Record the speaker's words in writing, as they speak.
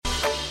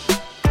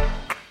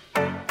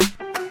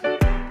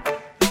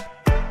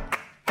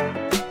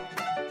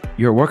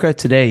Your workout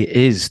today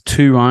is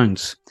 2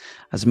 rounds,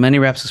 as many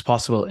reps as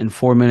possible in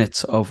 4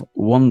 minutes of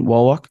 1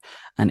 wall walk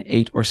and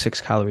 8 or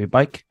 6 calorie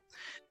bike.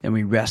 Then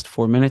we rest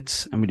 4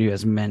 minutes and we do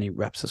as many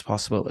reps as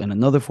possible in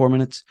another 4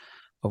 minutes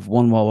of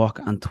 1 wall walk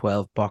and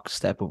 12 box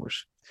step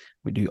overs.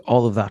 We do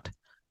all of that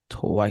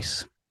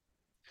twice.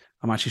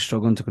 I'm actually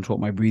struggling to control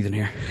my breathing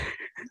here.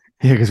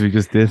 Yeah, because we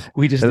just did.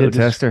 We just did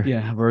this,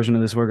 a version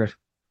of this workout.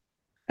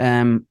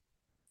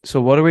 So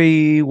what are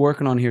we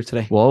working on here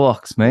today? Wall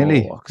walks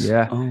mainly. Wall walks.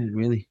 Yeah. Oh,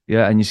 really?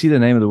 Yeah, and you see the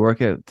name of the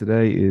workout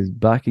today is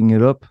backing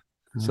it up.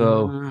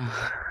 So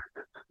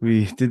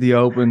we did the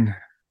open.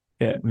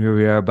 Yeah. Here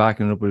we are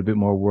backing it up with a bit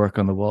more work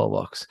on the wall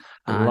walks.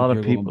 A lot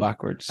of people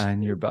backwards,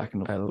 and you're backing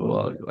up the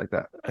wall like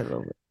that. I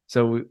love it.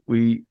 So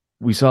we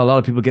saw a lot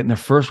of people getting their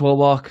first wall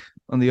walk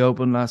on the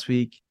open last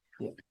week.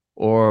 Yeah.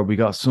 Or we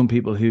got some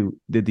people who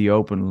did the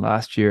open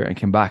last year and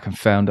came back and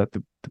found that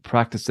the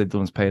practice they've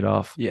done has paid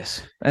off.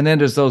 Yes. And then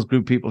there's those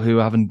group people who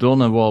haven't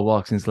done a wall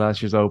walk since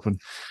last year's open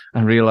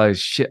and realize,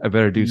 shit, I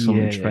better do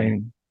some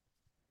training.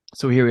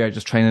 So here we are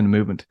just training the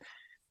movement.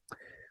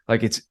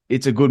 Like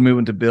it's a good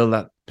movement to build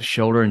that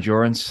shoulder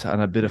endurance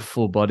and a bit of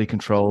full body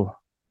control.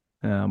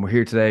 We're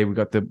here today. We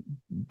got the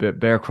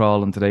bear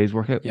crawl in today's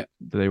workout. Yeah.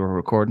 Today we're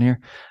recording here.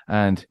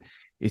 And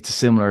it's a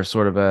similar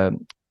sort of a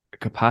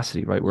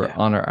capacity, right? We're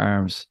on our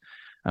arms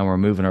and we're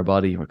moving our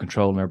body. We're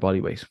controlling our body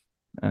weight.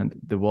 And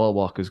the wall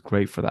walk is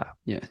great for that.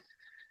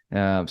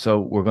 Yeah. So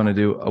we're going to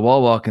do a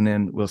wall walk and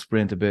then we'll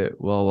sprint a bit,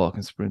 wall walk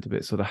and sprint a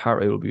bit. So the heart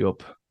rate will be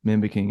up,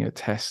 mimicking a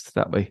test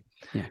that way.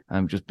 Yeah.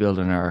 And just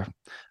building our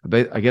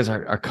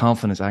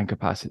confidence and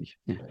capacity.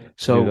 Yeah.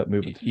 So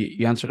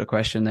you answered a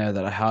question there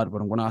that I had, but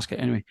I'm going to ask it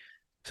anyway.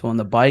 So on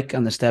the bike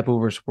and the step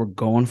overs, we're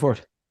going for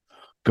it.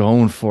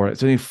 Going for it.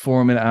 It's only a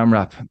 4-minute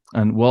AMRAP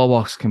and wall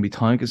walks can be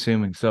time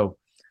consuming. So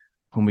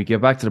when we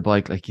get back to the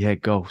bike,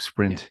 go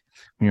sprint. Yeah.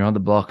 When you're on the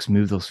blocks,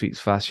 move those feet as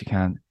fast as you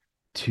can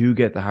to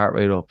get the heart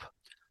rate up.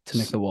 To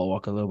make the wall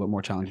walk a little bit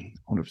more challenging.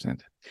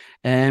 100%.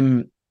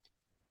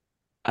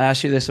 I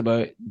asked you this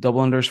about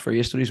double unders for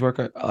yesterday's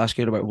workout. I'll ask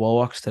you about wall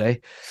walks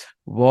today.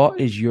 What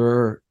are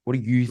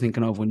you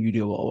thinking of when you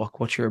do a wall walk?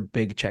 What's your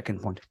big check-in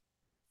point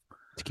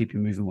to keep you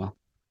moving well?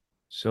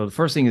 So the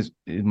first thing is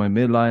my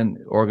midline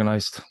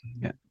organized.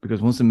 Yeah.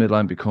 Because once the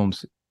midline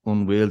becomes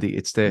unwieldy,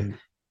 it's the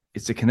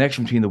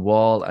connection between the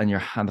wall and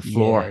the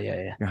floor.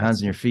 Yeah. Your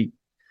hands and your feet.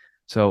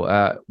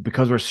 So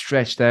because we're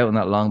stretched out in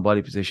that long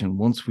body position,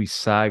 once we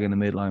sag in the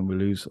midline, we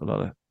lose a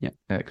lot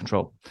of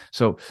control.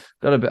 So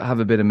got to have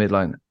a bit of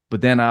midline. But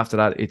then after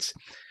that, it's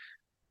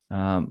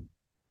I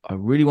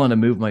really want to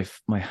move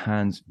my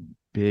hands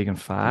big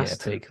and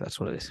fast. Yeah, big. That's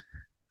what it is.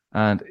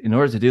 And in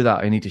order to do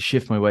that, I need to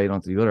shift my weight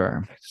onto the other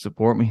arm to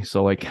support me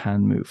so I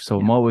can move. So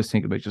I'm always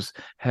thinking about just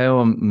how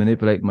I'm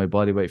manipulating my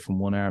body weight from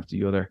one arm to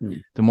the other.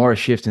 The more I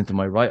shift into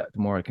my right, the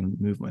more I can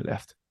move my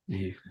left.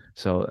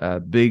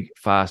 So big,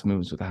 fast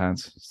movements with the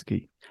hands is the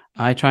key.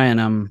 I try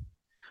and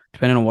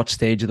depending on what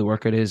stage of the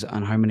workout is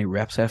and how many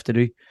reps I have to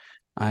do,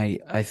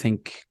 I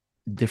think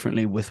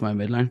differently with my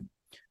midline.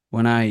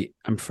 When I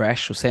am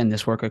fresh, so say in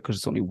this workout, because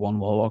it's only one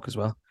wall walk as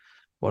well,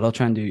 what I'll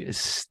try and do is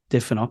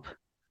stiffen up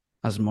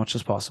as much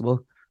as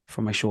possible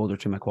from my shoulder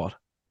to my quad.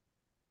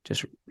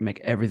 Just make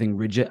everything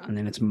rigid, and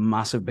then it's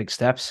massive big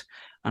steps.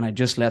 And I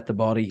just let the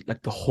body,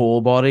 like the whole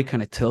body,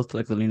 kind of tilt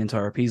like the leaning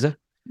tower of Pisa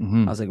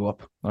as I go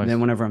up. Nice. And then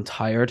whenever I'm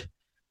tired,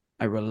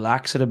 I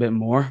relax it a bit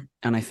more.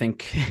 And I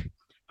think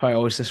how I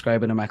always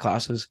describe it in my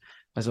classes,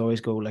 I always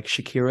go like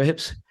Shakira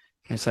hips.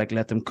 It's like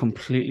let them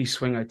completely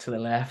swing out to the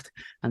left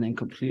and then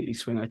completely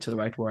swing out to the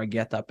right, where I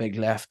get that big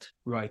left,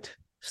 right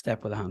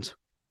step with the hands.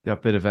 Got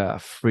a bit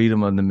of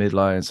freedom on the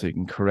midline so you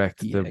can correct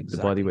the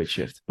body weight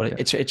shift. But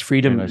it's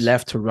freedom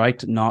left to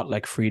right, not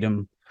like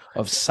freedom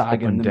of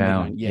sagging the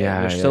down.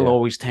 There's still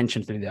always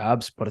tension through the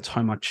abs, but it's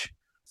how much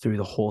through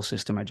the whole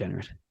system I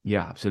generate.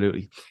 Yeah,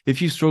 absolutely.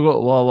 If you struggle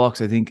at wall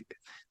walks, I think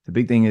the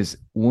big thing is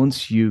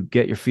once you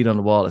get your feet on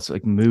the wall, it's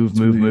like move.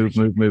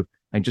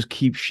 And just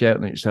keep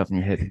shouting at yourself in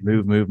your head,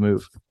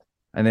 move.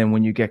 And then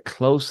when you get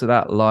close to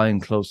that line,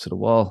 close to the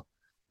wall,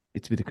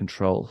 it's a bit of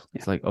control.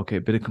 It's like, okay,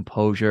 a bit of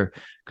composure,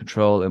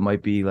 control. It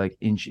might be like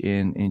inch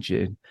in.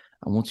 And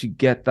once you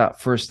get that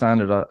first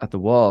standard at the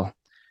wall,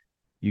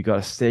 you got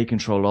to stay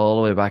controlled all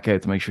the way back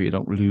out to make sure you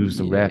don't lose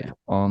the rep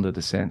on the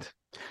descent.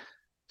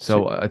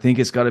 So I think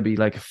it's got to be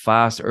like a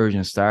fast,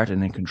 urgent start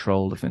and then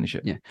control to finish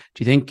it. Yeah.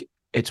 Do you think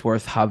it's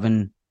worth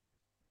having,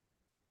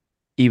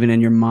 even in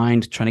your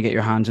mind, trying to get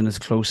your hands in as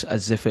close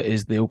as if it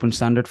is the open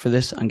standard for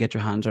this and get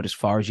your hands out as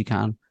far as you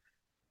can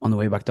on the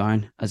way back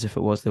down as if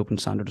it was the open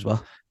standard as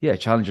well? Yeah,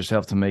 challenge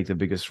yourself to make the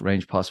biggest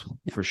range possible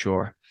for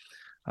sure.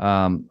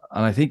 And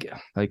I think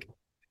like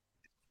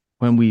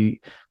when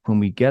we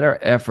get our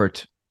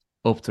effort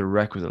up to the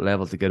requisite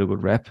level to get a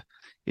good rep,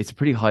 it's a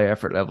pretty high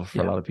effort level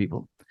for a lot of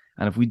people.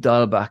 And if we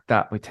dial back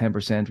that by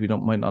 10%, we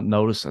might not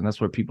notice, and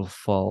that's where people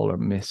fall or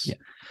miss. Yeah.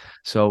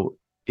 So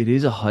it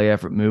is a high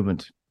effort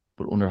movement,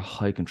 but under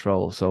high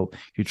control. So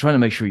you're trying to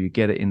make sure you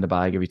get it in the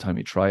bag every time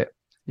you try it,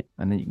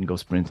 and then you can go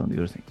sprint on the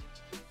other thing.